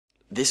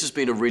This has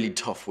been a really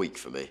tough week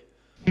for me.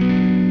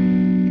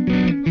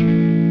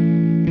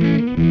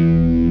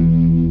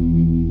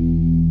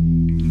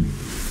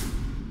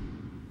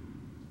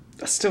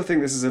 I still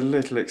think this is a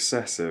little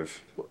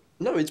excessive.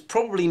 No, it's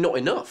probably not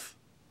enough.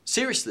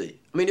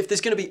 Seriously. I mean, if there's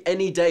going to be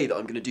any day that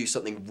I'm going to do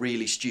something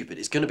really stupid,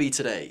 it's going to be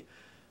today.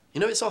 You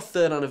know, it's our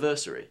 3rd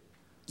anniversary.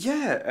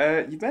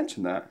 Yeah, you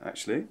mentioned that,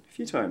 actually, a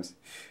few times.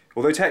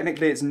 Although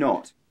technically it's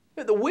not.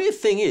 Yeah, the weird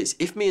thing is,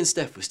 if me and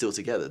Steph were still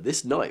together,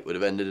 this night would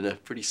have ended in a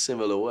pretty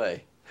similar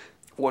way.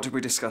 What did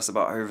we discuss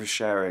about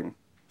oversharing?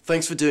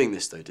 Thanks for doing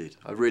this, though, dude.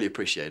 I really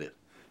appreciate it.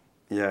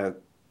 Yeah,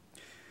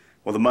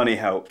 well, the money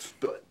helped.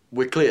 But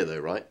we're clear, though,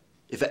 right?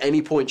 If at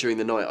any point during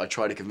the night I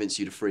try to convince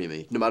you to free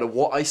me, no matter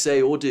what I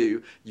say or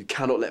do, you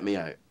cannot let me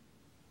out.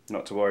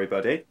 Not to worry,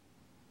 buddy.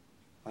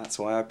 That's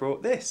why I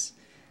brought this.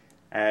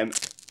 And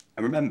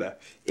remember,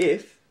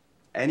 if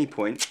any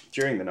point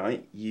during the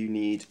night you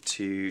need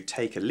to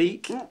take a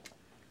leak,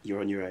 you're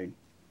on your own.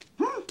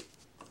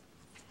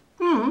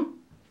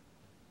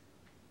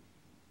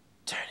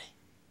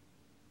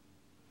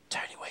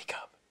 Tony, wake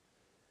up.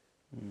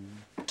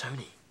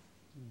 Tony.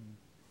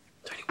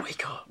 Tony,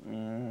 wake up.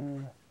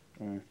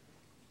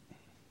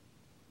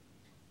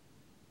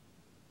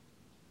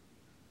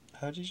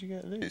 How did you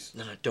get loose?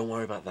 No, don't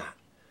worry about that.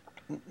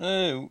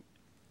 No.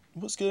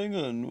 What's going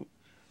on?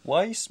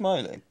 Why are you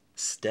smiling?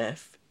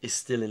 Steph is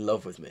still in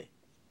love with me.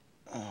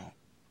 Oh,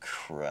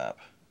 crap.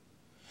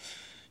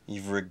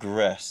 You've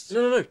regressed.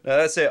 No. No,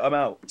 that's it. I'm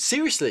out.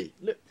 Seriously,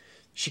 look.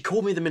 She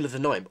called me in the middle of the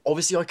night.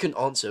 Obviously, I couldn't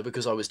answer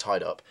because I was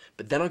tied up.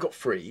 But then I got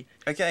free.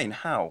 Again,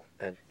 how?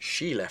 And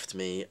she left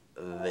me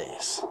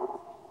this.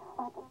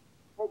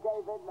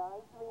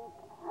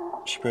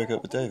 She broke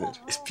up with David.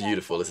 It's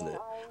beautiful, isn't it?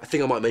 I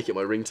think I might make it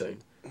my ringtone.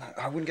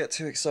 I wouldn't get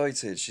too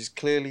excited. She's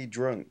clearly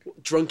drunk.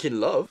 Drunk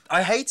in love?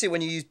 I hate it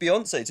when you use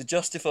Beyonce to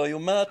justify your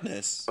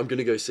madness. I'm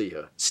gonna go see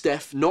her.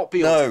 Steph, not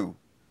Beyonce. No.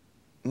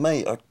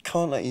 Mate, I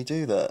can't let you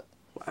do that.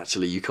 Well,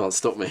 actually, you can't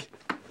stop me.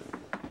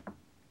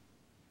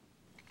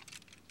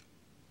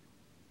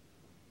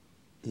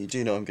 You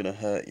do know I'm going to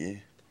hurt you,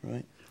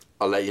 right?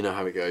 I'll let you know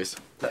how it goes.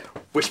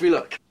 Wish me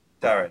luck.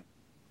 Darren.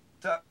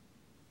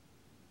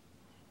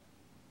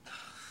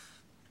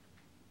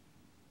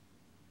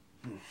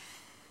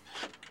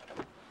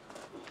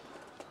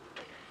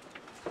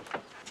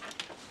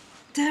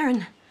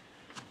 Darren.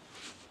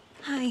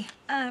 Hi.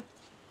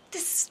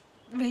 This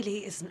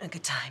really isn't a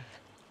good time.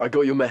 I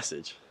got your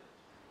message.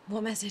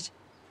 What message?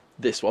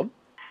 This one.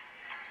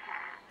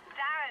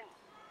 Darren.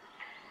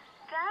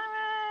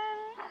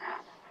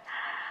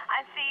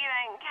 I see you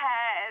don't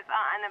care. It's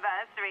our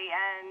anniversary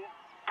and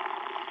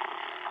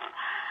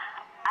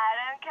I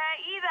don't care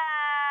either.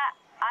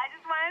 I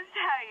just wanted to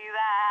tell you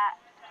that.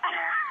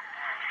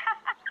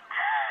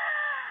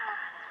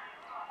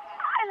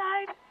 I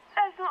lied.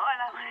 That's not all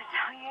I want to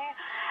tell you.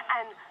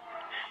 And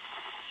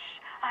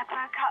I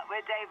broke up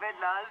with David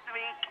last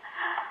week.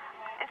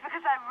 It's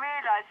because I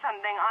realised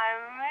something. I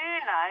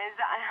realised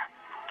that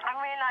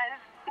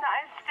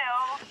I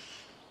still...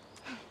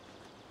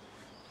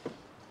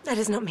 That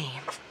is not me.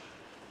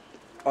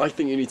 I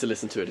think you need to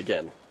listen to it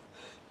again.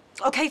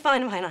 Okay,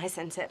 fine, I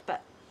sent it,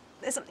 but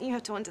there's something you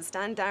have to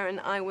understand, Darren.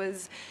 I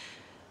was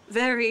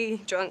very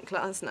drunk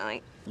last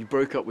night. You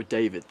broke up with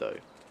David, though.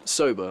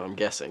 Sober, I'm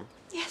guessing.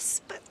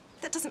 Yes, but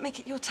that doesn't make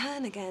it your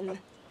turn again.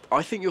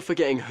 I think you're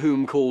forgetting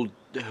whom called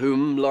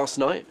whom last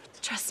night.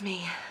 Trust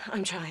me,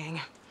 I'm trying.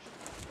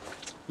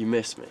 You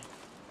miss me.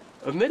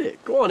 Admit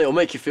it. Go on, it'll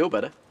make you feel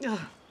better.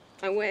 Oh,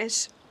 I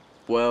wish.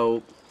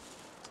 Well,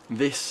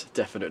 this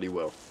definitely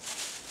will.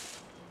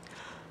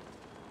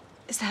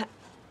 Is that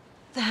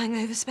the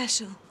hangover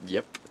special?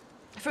 Yep.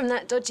 From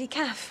that dodgy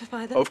cafe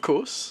by the... Of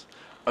course.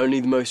 Only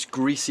the most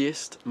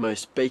greasiest,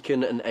 most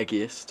bacon and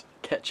eggiest,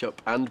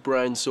 ketchup and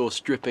brown sauce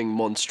dripping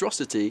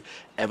monstrosity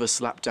ever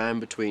slapped down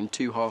between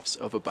two halves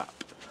of a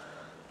bap.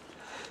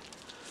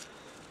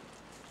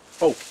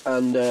 Oh,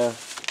 and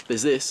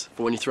there's this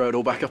for when you throw it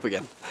all back up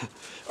again.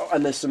 Oh,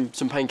 and there's some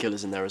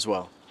painkillers in there as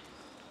well.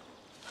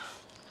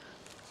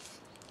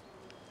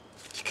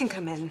 You can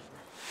come in.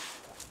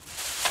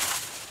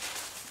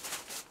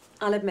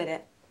 I'll admit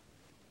it.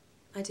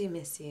 I do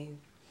miss you.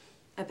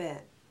 A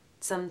bit.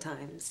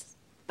 Sometimes.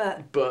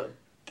 But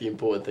the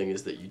important thing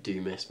is that you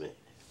do miss me.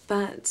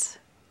 But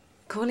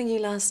calling you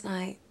last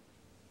night,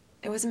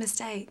 it was a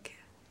mistake.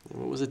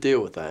 What was the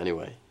deal with that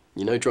anyway?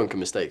 You know drunken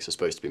mistakes are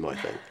supposed to be my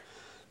thing.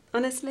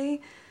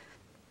 Honestly,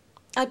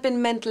 I'd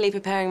been mentally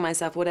preparing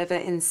myself for whatever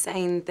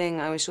insane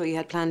thing I was sure you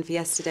had planned for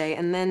yesterday,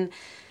 and then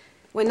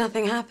when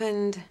nothing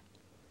happened,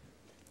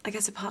 I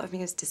guess a part of me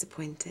was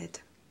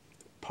disappointed.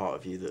 Part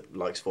of you that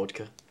likes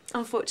vodka?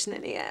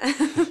 Unfortunately, yeah.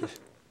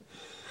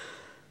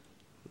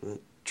 The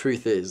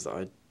truth is that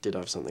I did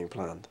have something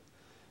planned,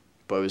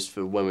 but it was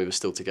for when we were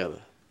still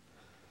together.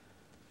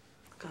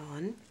 Go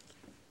on.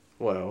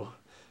 Well,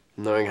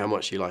 knowing how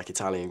much you like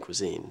Italian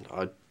cuisine,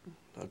 I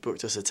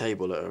booked us a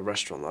table at a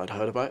restaurant that I'd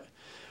heard about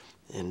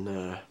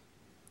in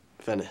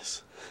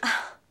Venice.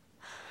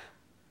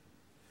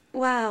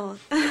 Wow.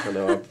 I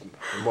know,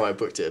 I might have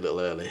booked it a little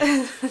early.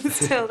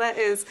 Still, that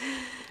is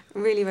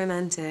really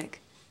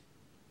romantic.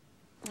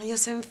 You're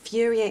so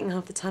infuriating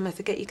half the time, I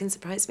forget you can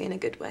surprise me in a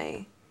good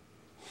way.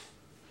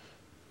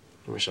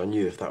 I wish I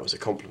knew if that was a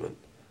compliment.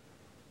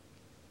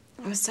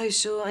 I was so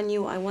sure I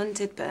knew what I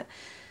wanted, but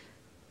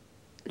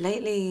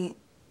lately,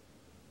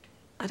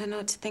 I don't know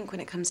what to think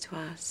when it comes to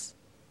us.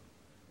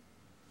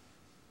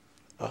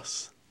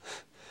 Us?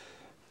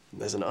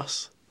 There's an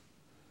us?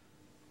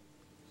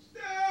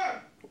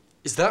 Steph!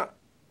 Is that?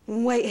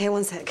 Wait here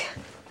 1 sec.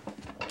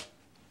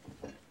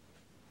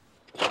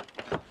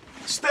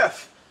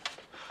 Steph!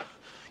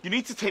 You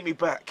need to take me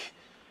back.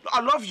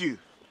 I love you.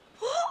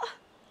 What?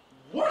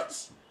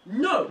 What?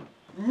 No!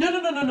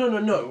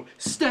 No.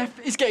 Steph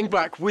is getting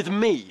back with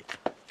me.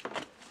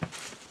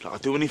 Like, I'll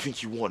do anything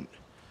you want.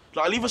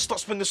 Like, I'll even stop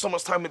spending so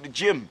much time at the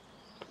gym.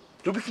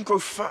 Then we can grow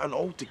fat and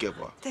old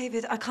together.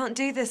 David, I can't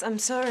do this. I'm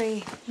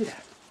sorry. Yeah.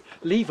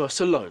 Leave us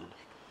alone.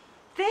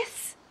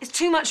 This is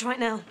too much right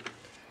now.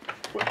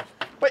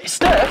 Wait,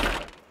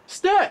 Steph!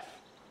 Steph!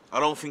 I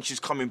don't think she's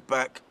coming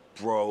back,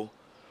 bro.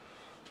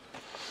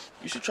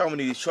 You should try one of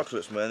these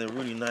chocolates, man. They're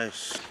really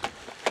nice.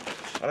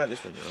 I like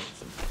this one, you know.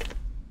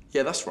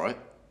 Yeah, that's right.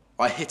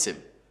 I hit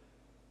him.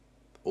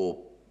 Or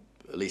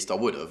at least I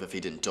would have if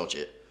he didn't dodge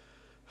it.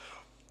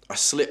 I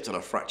slipped and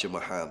I fractured my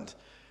hand.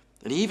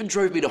 And he even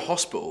drove me to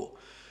hospital.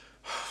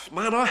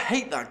 Man, I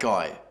hate that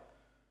guy.